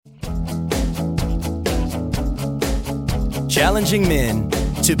challenging men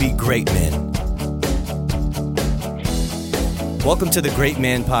to be great men. Welcome to the Great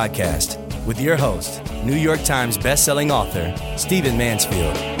Man Podcast with your host, New York Times bestselling author, Stephen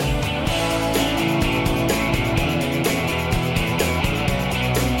Mansfield.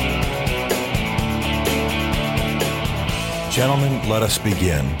 Gentlemen, let us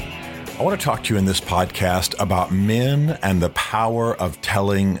begin. I want to talk to you in this podcast about men and the power of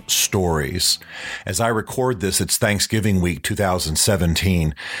telling stories. As I record this, it's Thanksgiving week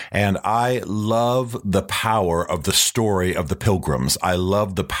 2017, and I love the power of the story of the Pilgrims. I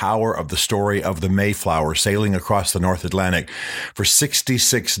love the power of the story of the Mayflower sailing across the North Atlantic for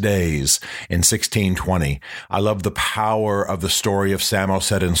 66 days in 1620. I love the power of the story of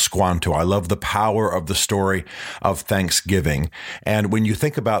Samoset and Squanto. I love the power of the story of Thanksgiving. And when you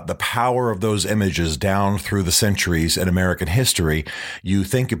think about the power of those images down through the centuries in American history, you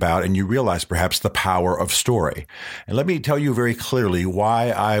think about and you realize perhaps the power of story. And let me tell you very clearly why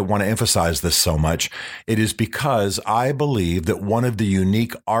I want to emphasize this so much. It is because I believe that one of the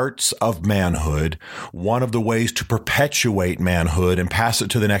unique arts of manhood, one of the ways to perpetuate manhood and pass it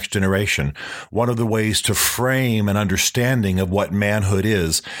to the next generation, one of the ways to frame an understanding of what manhood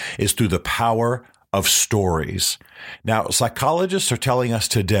is through the power of stories. Now, psychologists are telling us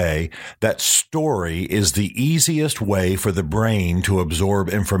today that story is the easiest way for the brain to absorb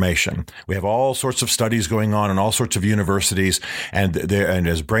information. We have all sorts of studies going on in all sorts of universities, and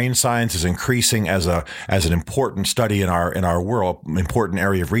as brain science is increasing as an important study in our world, important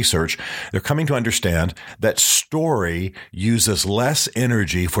area of research, they're coming to understand that story uses less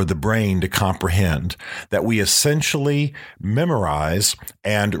energy for the brain to comprehend, that we essentially memorize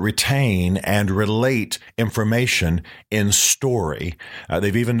and retain and relate information in story.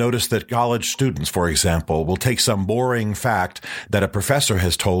 They've even noticed that college students, for example, will take some boring fact that a professor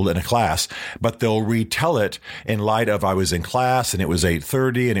has told in a class, but they'll retell it in light of, I was in class and it was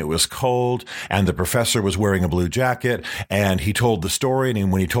 8:30 and it was cold and the professor was wearing a blue jacket and he told the story. And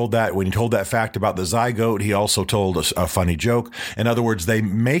when he told that fact about the zygote, he also told a funny joke. In other words, they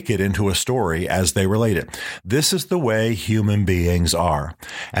make it into a story as they relate it. This is the way human beings are.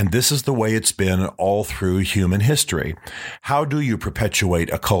 And this is the way it's been all through human history. How do you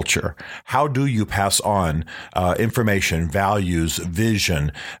perpetuate a culture? How do you pass on information, values,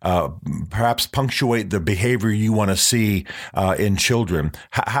 vision, perhaps punctuate the behavior you want to see in children?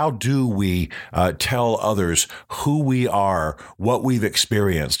 How do we tell others who we are, what we've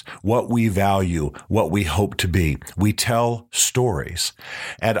experienced, what we value, what we hope to be? We tell stories.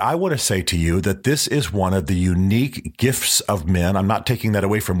 And I want to say to you that this is one of the unique gifts of men. I'm not taking that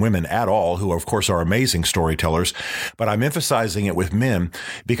away from women at all, who of course are amazing storytellers, but I'm emphasizing it with men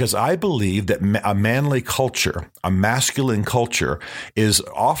because I believe that a manly culture, a masculine culture, is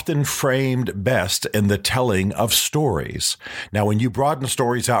often framed best in the telling of stories. Now, when you broaden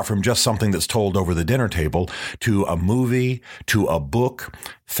stories out from just something that's told over the dinner table to a movie, to a book,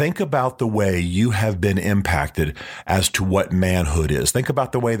 think about the way you have been impacted as to what manhood is. Think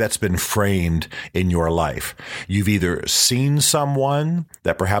about the way that's been framed in your life. You've either seen someone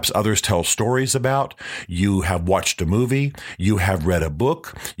that perhaps others tell stories about, you have watched a movie, you have read a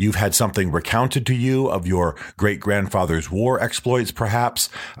book, you've had something recounted to you of your great-grandfather's war exploits, perhaps.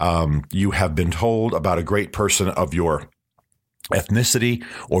 You have been told about a great person of your ethnicity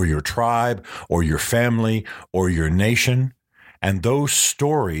or your tribe or your family or your nation. And those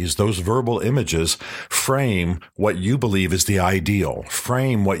stories, those verbal images frame what you believe is the ideal,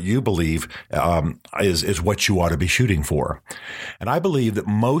 frame what you believe is what you ought to be shooting for. And I believe that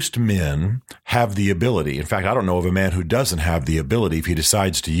most men have the ability, in fact, I don't know of a man who doesn't have the ability, if he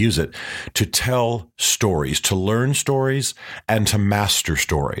decides to use it, to tell stories, to learn stories, and to master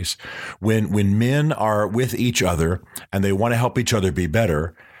stories. When men are with each other and they want to help each other be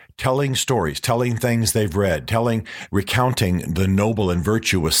better, telling stories, telling things they've read, recounting the noble and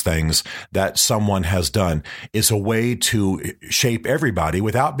virtuous things that someone has done is a way to shape everybody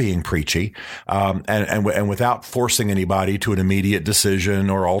without being preachy, and without forcing anybody to an immediate decision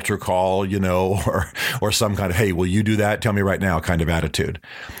or altar call, or some kind of, hey, will you do that? Tell me right now kind of attitude.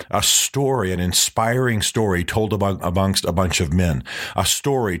 A story, an inspiring story told amongst a bunch of men, a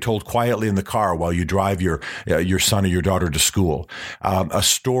story told quietly in the car while you drive your son or your daughter to school, a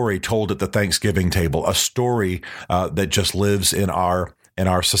story told at the Thanksgiving table, a story that just lives in our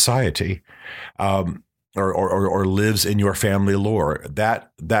society. or lives in your family lore,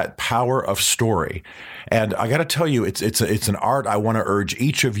 that power of story. And I got to tell you, it's an art I want to urge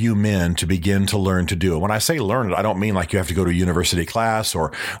each of you men to begin to learn to do. And when I say learn it, I don't mean like you have to go to a university class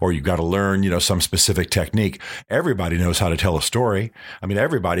or you've got to learn, some specific technique. Everybody knows how to tell a story. I mean,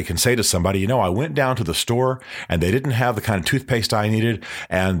 everybody can say to somebody, I went down to the store and they didn't have the kind of toothpaste I needed.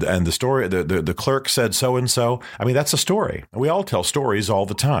 And the story, the clerk said so and so. I mean, that's a story. We all tell stories all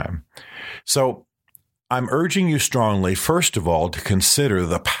the time. So I'm urging you strongly, first of all, to consider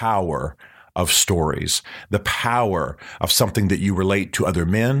the power of stories, the power of something that you relate to other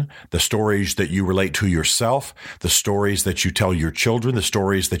men, the stories that you relate to yourself, the stories that you tell your children, the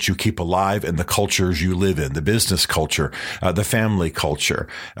stories that you keep alive in the cultures you live in, the business culture, the family culture,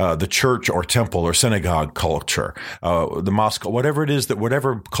 the church or temple or synagogue culture, the mosque, whatever it is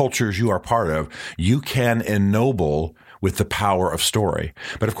whatever cultures you are part of, you can ennoble with the power of story.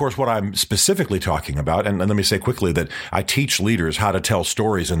 But of course, what I'm specifically talking about, and let me say quickly that I teach leaders how to tell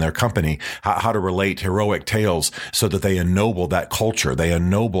stories in their company, how to relate heroic tales so that they ennoble that culture. They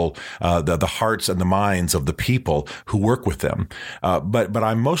ennoble the hearts and the minds of the people who work with them. But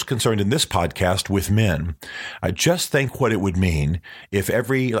I'm most concerned in this podcast with men. Just think what it would mean if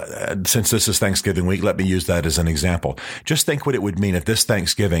since this is Thanksgiving week, let me use that as an example. Just think what it would mean if this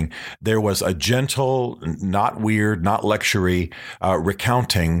Thanksgiving there was a gentle, not weird, not luxury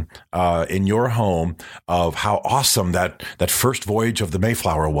recounting in your home of how awesome that first voyage of the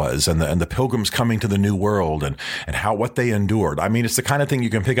Mayflower was, and the Pilgrims coming to the New World, and what they endured. I mean, it's the kind of thing you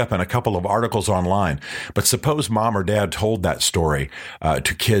can pick up in a couple of articles online. But suppose mom or dad told that story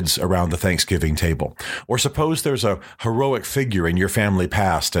to kids around the Thanksgiving table, or suppose there's a heroic figure in your family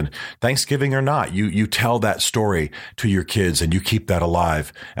past, and Thanksgiving or not, you tell that story to your kids and you keep that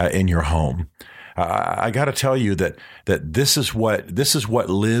alive in your home. I got to tell you that this is what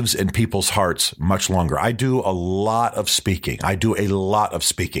lives in people's hearts much longer. I do a lot of speaking.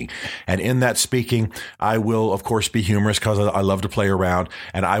 And in that speaking, I will, of course, be humorous because I love to play around,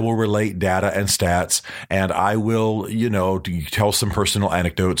 and I will relate data and stats, and I will, tell some personal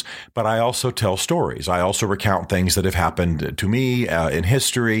anecdotes, but I also tell stories. I also recount things that have happened to me in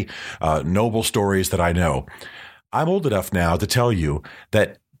history, noble stories that I know. I'm old enough now to tell you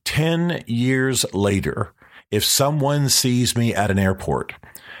that 10 years later, if someone sees me at an airport,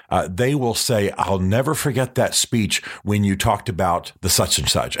 they will say, "I'll never forget that speech when you talked about the such and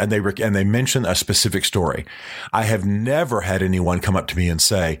such," and they mention a specific story. I have never had anyone come up to me and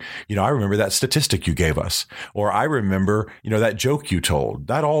say, "I remember that statistic you gave us," or "I remember, that joke you told."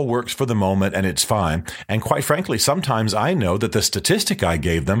 That all works for the moment and it's fine. And quite frankly, sometimes I know that the statistic I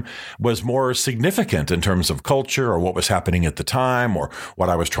gave them was more significant in terms of culture or what was happening at the time or what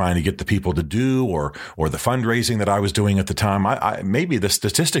I was trying to get the people to do or the fundraising that I was doing at the time. Maybe the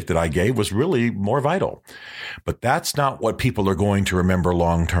statistic that I gave was really more vital. But that's not what people are going to remember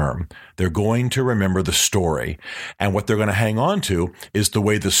long term. They're going to remember the story. And what they're going to hang on to is the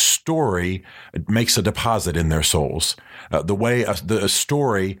way the story makes a deposit in their souls, the way the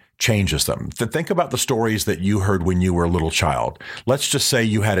story changes them. Think about the stories that you heard when you were a little child. Let's just say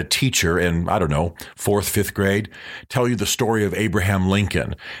you had a teacher in, 4th, 5th grade, tell you the story of Abraham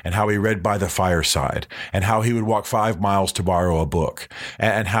Lincoln and how he read by the fireside and how he would walk 5 miles to borrow a book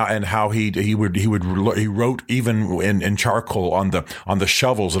and how he wrote even in charcoal on the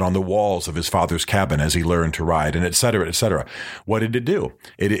shovels and on the walls of his father's cabin as he learned to ride, and et cetera, et cetera. What did it do?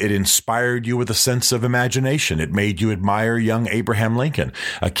 It inspired you with a sense of imagination. It made you admire young Abraham Lincoln,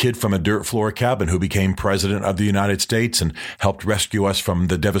 a kid from a dirt floor cabin who became president of the United States and helped rescue us from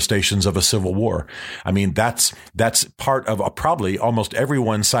the devastations of a civil war. I mean, that's part of probably almost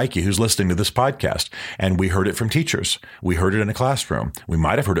everyone's psyche who's listening to this podcast. And we heard it from teachers. We heard it in a classroom. We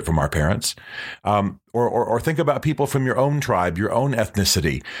might have heard it from our parents. Or think about people from your own tribe, your own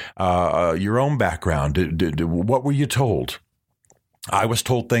ethnicity, your own background. What were you told? I was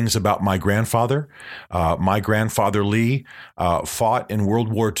told things about my grandfather. My grandfather Lee fought in World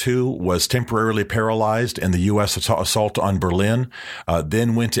War II, was temporarily paralyzed in the U.S. assault on Berlin,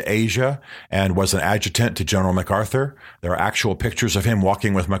 then went to Asia and was an adjutant to General MacArthur. There are actual pictures of him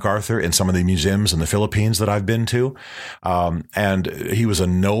walking with MacArthur in some of the museums in the Philippines that I've been to. And he was a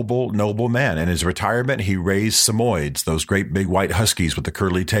noble man. In his retirement, he raised Samoyeds, those great big white huskies with the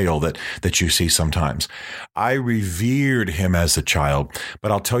curly tail that you see sometimes. I revered him as a child.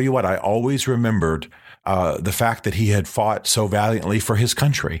 But I'll tell you what, I always remembered the fact that he had fought so valiantly for his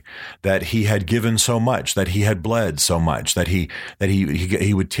country, that he had given so much, that he had bled so much, that he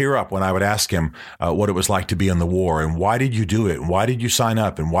would tear up when I would ask him what it was like to be in the war and why did you do it and why did you sign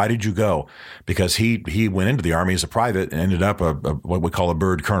up and why did you go? Because he went into the Army as a private and ended up what we call a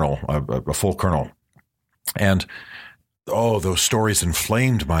bird colonel, a full colonel. And, oh, those stories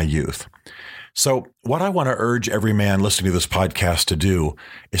inflamed my youth. So what I want to urge every man listening to this podcast to do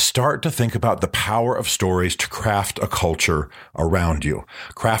is start to think about the power of stories to craft a culture around you,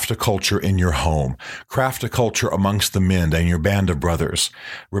 craft a culture in your home, craft a culture amongst the men and your band of brothers.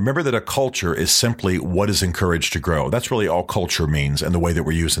 Remember that a culture is simply what is encouraged to grow. That's really all culture means in the way that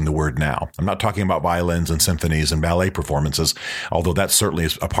we're using the word now. I'm not talking about violins and symphonies and ballet performances, although that certainly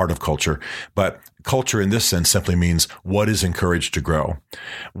is a part of culture. But culture in this sense simply means what is encouraged to grow.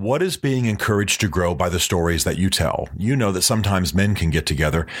 What is being encouraged to grow by the stories that you tell? You know that sometimes men can get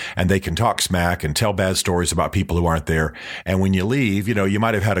together and they can talk smack and tell bad stories about people who aren't there. And when you leave, you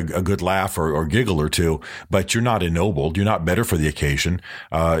might have had a good laugh or giggle or two, but you're not ennobled. You're not better for the occasion.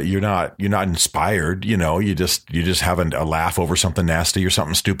 You're not inspired. You just have a laugh over something nasty or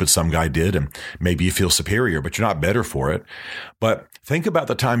something stupid some guy did. And maybe you feel superior, but you're not better for it. But think about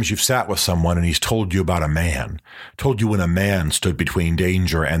the times you've sat with someone and he's told you about a man, told you when a man stood between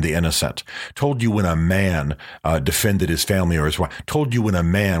danger and the innocent, told you when a man defended his family or his wife, told you when a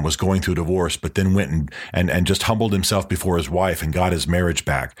man was going through divorce, but then went and just humbled himself before his wife and got his marriage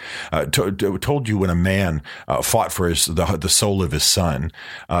back, told you when a man fought for the soul of his son.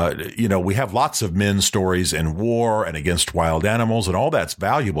 We have lots of men's stories in war and against wild animals, and all that's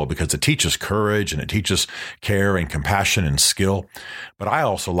valuable because it teaches courage and it teaches care and compassion and skill. But I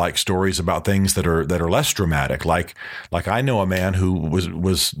also like stories about things that are less dramatic. Like I know a man who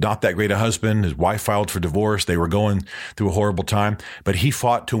was not that great a husband. His wife filed for divorce. They were going through a horrible time, but he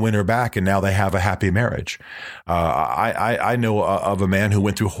fought to win her back, and now they have a happy marriage. I know of a man who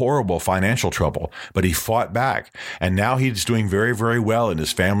went through horrible financial trouble, but he fought back, and now he's doing very, very well, and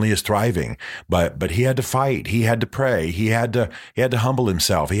his family is thriving. But he had to fight. He had to pray. He had to humble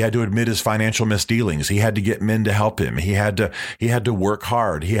himself. He had to admit his financial misdealings. He had to get men to help him. He had to work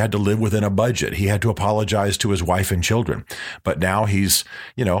hard. He had to live within a budget. He had to apologize to his wife and children. But now he's,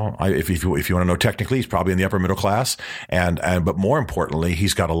 if you want to know technically, he's probably in the upper middle class. But more importantly,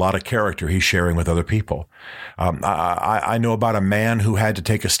 he's got a lot of character he's sharing with other people. I know about a man who had to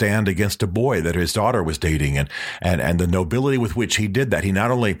take a stand against a boy that his daughter was dating, and the nobility with which he did that. He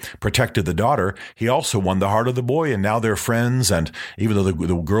not only protected the daughter, he also won the heart of the boy, and now they're friends. And even though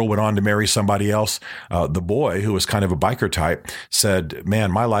the girl went on to marry somebody else, the boy, who was kind of a biker type, said,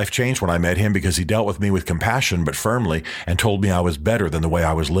 "Man, my life changed when I met him because he dealt with me with compassion but firmly and told me I was better than the way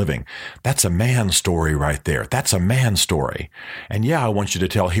I was living." That's a man story right there. That's a man story. And yeah, I want you to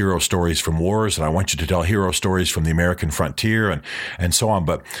tell hero stories from wars, and I want you to tell hero stories from the American frontier and so on.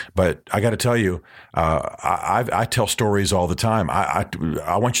 But I got to tell you, I tell stories all the time.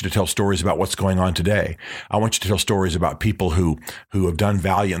 I want you to tell stories about what's going on today. I want you to tell stories about people who have done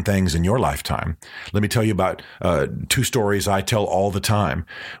valiant things in your lifetime. Let me tell you about two stories I tell all the time.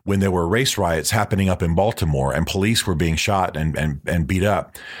 When there were race riots happening up in Baltimore and police were being shot and beat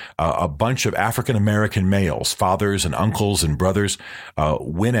up, a bunch of African American males, fathers and uncles and brothers,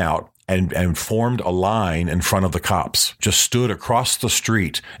 went out and formed a line in front of the cops, just stood across the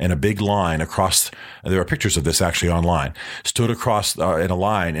street in a big line across. There are pictures of this actually online, stood across in a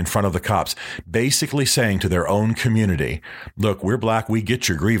line in front of the cops, basically saying to their own community, look, we're black. We get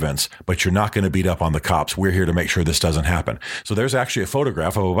your grievance, but you're not going to beat up on the cops. We're here to make sure this doesn't happen. So there's actually a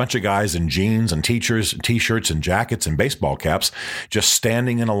photograph of a bunch of guys in jeans and t-shirts and jackets and baseball caps, just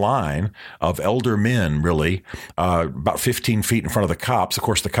standing in a line of elder men, really, about 15 feet in front of the cops. Of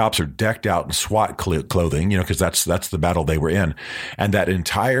course, the cops are decked out in SWAT clothing, because that's the battle they were in. And that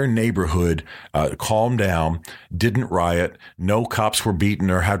entire neighborhood calmed down, didn't riot. No cops were beaten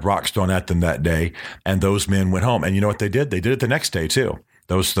or had rocks thrown at them that day. And those men went home. And you know what they did? They did it the next day too.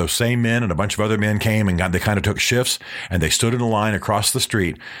 Those same men and a bunch of other men came and they kind of took shifts, and they stood in a line across the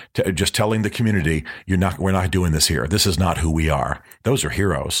street, just telling the community, we're not doing this here. This is not who we are. Those are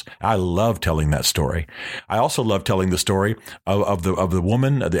heroes. I love telling that story. I also love telling the story of the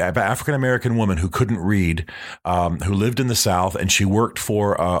woman, the African American woman who couldn't read, who lived in the South, and she worked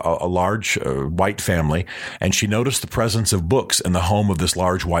for a large white family, and she noticed the presence of books in the home of this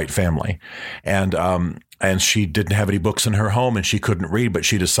large white family, and she didn't have any books in her home and she couldn't read, but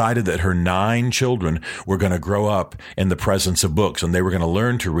she decided that her 9 children were going to grow up in the presence of books, and they were going to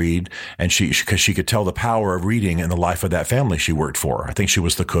learn to read. And because she could tell the power of reading in the life of that family she worked for. I think she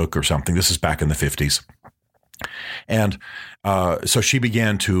was the cook or something. This is back in the 50s. And so she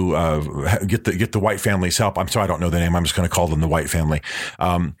began to get the White family's help. I'm sorry, I don't know the name. I'm just going to call them the White family.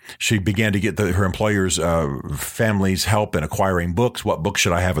 She began to get her employer's family's help in acquiring books. What books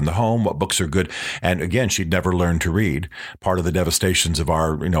should I have in the home? What books are good? And again, she'd never learned to read. Part of the devastations of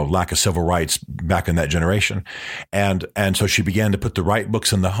our lack of civil rights back in that generation. And so she began to put the right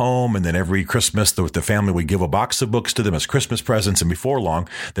books in the home. And then every Christmas, the family would give a box of books to them as Christmas presents. And before long,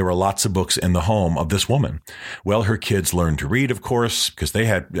 there were lots of books in the home of this woman. Well, her kids learned to read, of course, because they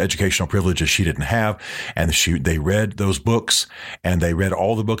had educational privileges she didn't have. And they read those books, and they read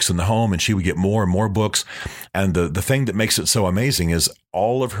all the books in the home, and she would get more and more books. And the thing that makes it so amazing is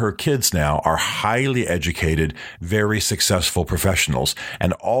all of her kids now are highly educated, very successful professionals.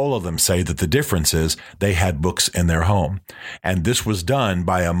 And all of them say that the difference is they had books in their home. And this was done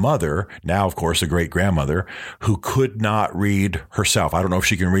by a mother, now, of course, a great grandmother, who could not read herself. I don't know if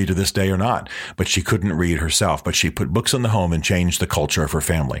she can read to this day or not, but she couldn't read herself. But she put books in the home and changed the culture of her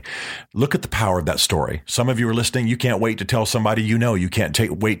family. Look at the power of that story. Some of you are listening. You can't wait to tell somebody you know. You can't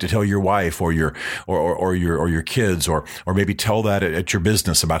wait to tell your wife or your kids, or maybe tell that at your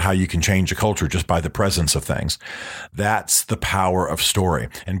business about how you can change a culture just by the presence of things. That's the power of story.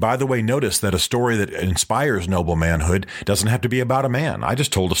 And by the way, notice that a story that inspires noble manhood doesn't have to be about a man. I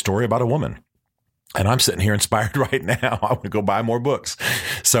just told a story about a woman. And I'm sitting here inspired right now. I want to go buy more books.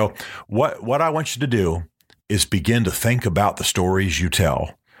 So what I want you to do is begin to think about the stories you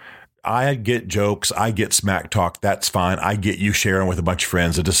tell. I get jokes. I get smack talk. That's fine. I get you sharing with a bunch of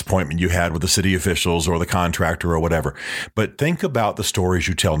friends a disappointment you had with the city officials or the contractor or whatever. But think about the stories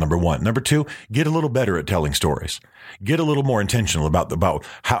you tell, number one. Number two, get a little better at telling stories. Get a little more intentional about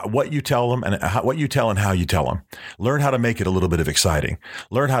what you tell them and what you tell and how you tell them. Learn how to make it a little bit of exciting.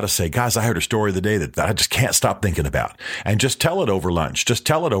 Learn how to say, guys, I heard a story of the day that I just can't stop thinking about. And just tell it over lunch. Just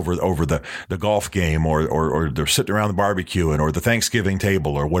tell it over the golf game or they're sitting around the barbecue or the Thanksgiving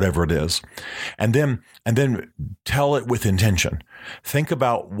table or whatever it is. And then tell it with intention. Think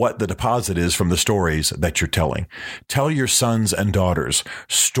about what the deposit is from the stories that you're telling. Tell your sons and daughters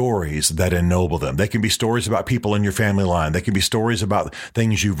stories that ennoble them. They can be stories about people in your family line. They can be stories about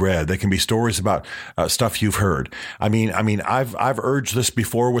things you've read. They can be stories about stuff you've heard. I mean, I've urged this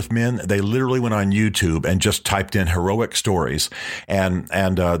before with men. They literally went on YouTube and just typed in heroic stories, and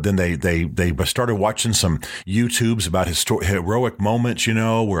then they started watching some YouTubes about heroic moments.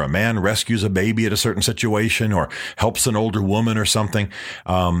 Where a man rescues a baby at a certain situation or helps an older woman or something.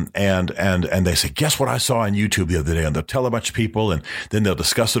 And they say, guess what I saw on YouTube the other day? And they'll tell a bunch of people, and then they'll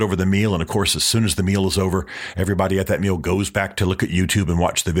discuss it over the meal. And of course, as soon as the meal is over, everybody at that meal goes back to look at YouTube and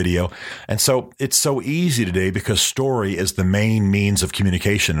watch the video. And so it's so easy today because story is the main means of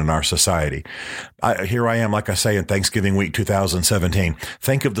communication in our society. Here I am, like I say, in Thanksgiving week 2017.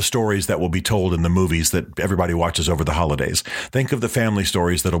 Think of the stories that will be told in the movies that everybody watches over the holidays. Think of the family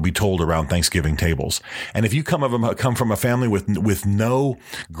stories that'll be told around Thanksgiving tables. And if you come from a family with no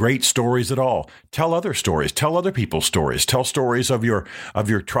great stories at all, tell other stories. Tell other people's stories. Tell stories of your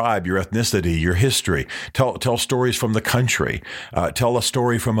tribe, your ethnicity, your history. Tell stories from the country. Tell a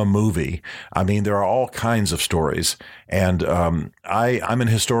story from a movie. I mean, there are all kinds of stories. And I'm an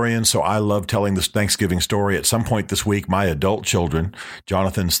historian, so I love telling this Thanksgiving story. At some point this week, my adult children,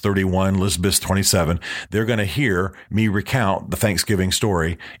 Jonathan's 31, Elizabeth's 27, they're going to hear me recount the Thanksgiving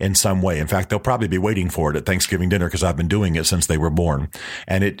story in some way. In fact, they'll probably be waiting for it at Thanksgiving dinner because I've been doing it since they were born.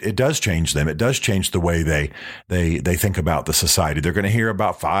 And it does change them. It does change the way they think about the society. They're going to hear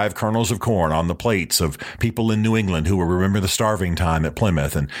about 5 kernels of corn on the plates of people in New England who will remember the starving time at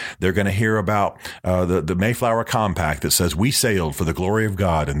Plymouth. And they're going to hear about the Mayflower Compact that says we sailed for the glory of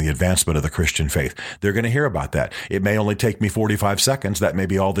God and the advancement of the Christian faith. They're going to hear about that. It may only take me 45 seconds. That may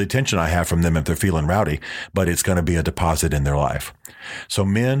be all the attention I have from them if they're feeling rowdy, but it's going to be a deposit in their life. So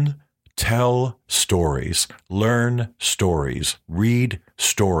men, tell stories, learn stories, read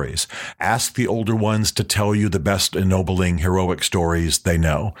stories. Ask the older ones to tell you the best ennobling, heroic stories they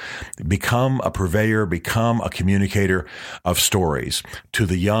know. Become a purveyor, become a communicator of stories to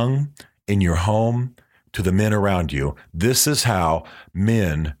the young in your home, to the men around you. This is how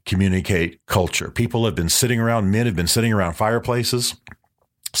men communicate culture. Men have been sitting around fireplaces,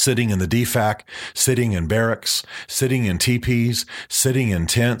 sitting in the DFAC, sitting in barracks, sitting in teepees, sitting in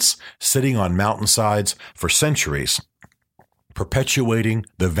tents, sitting on mountainsides for centuries, perpetuating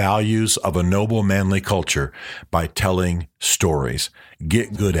the values of a noble, manly culture by telling stories.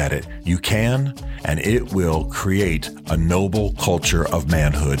 Get good at it. You can, and it will create a noble culture of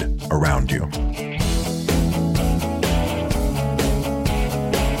manhood around you.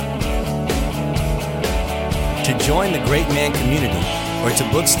 To join the Great Man community or to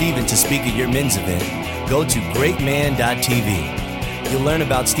book Stephen to speak at your men's event, go to greatman.tv. You'll learn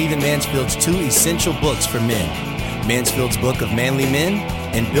about Stephen Mansfield's 2 essential books for men, Mansfield's Book of Manly Men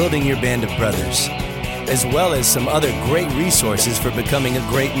and Building Your Band of Brothers, as well as some other great resources for becoming a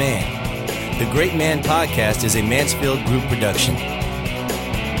great man. The Great Man Podcast is a Mansfield Group production.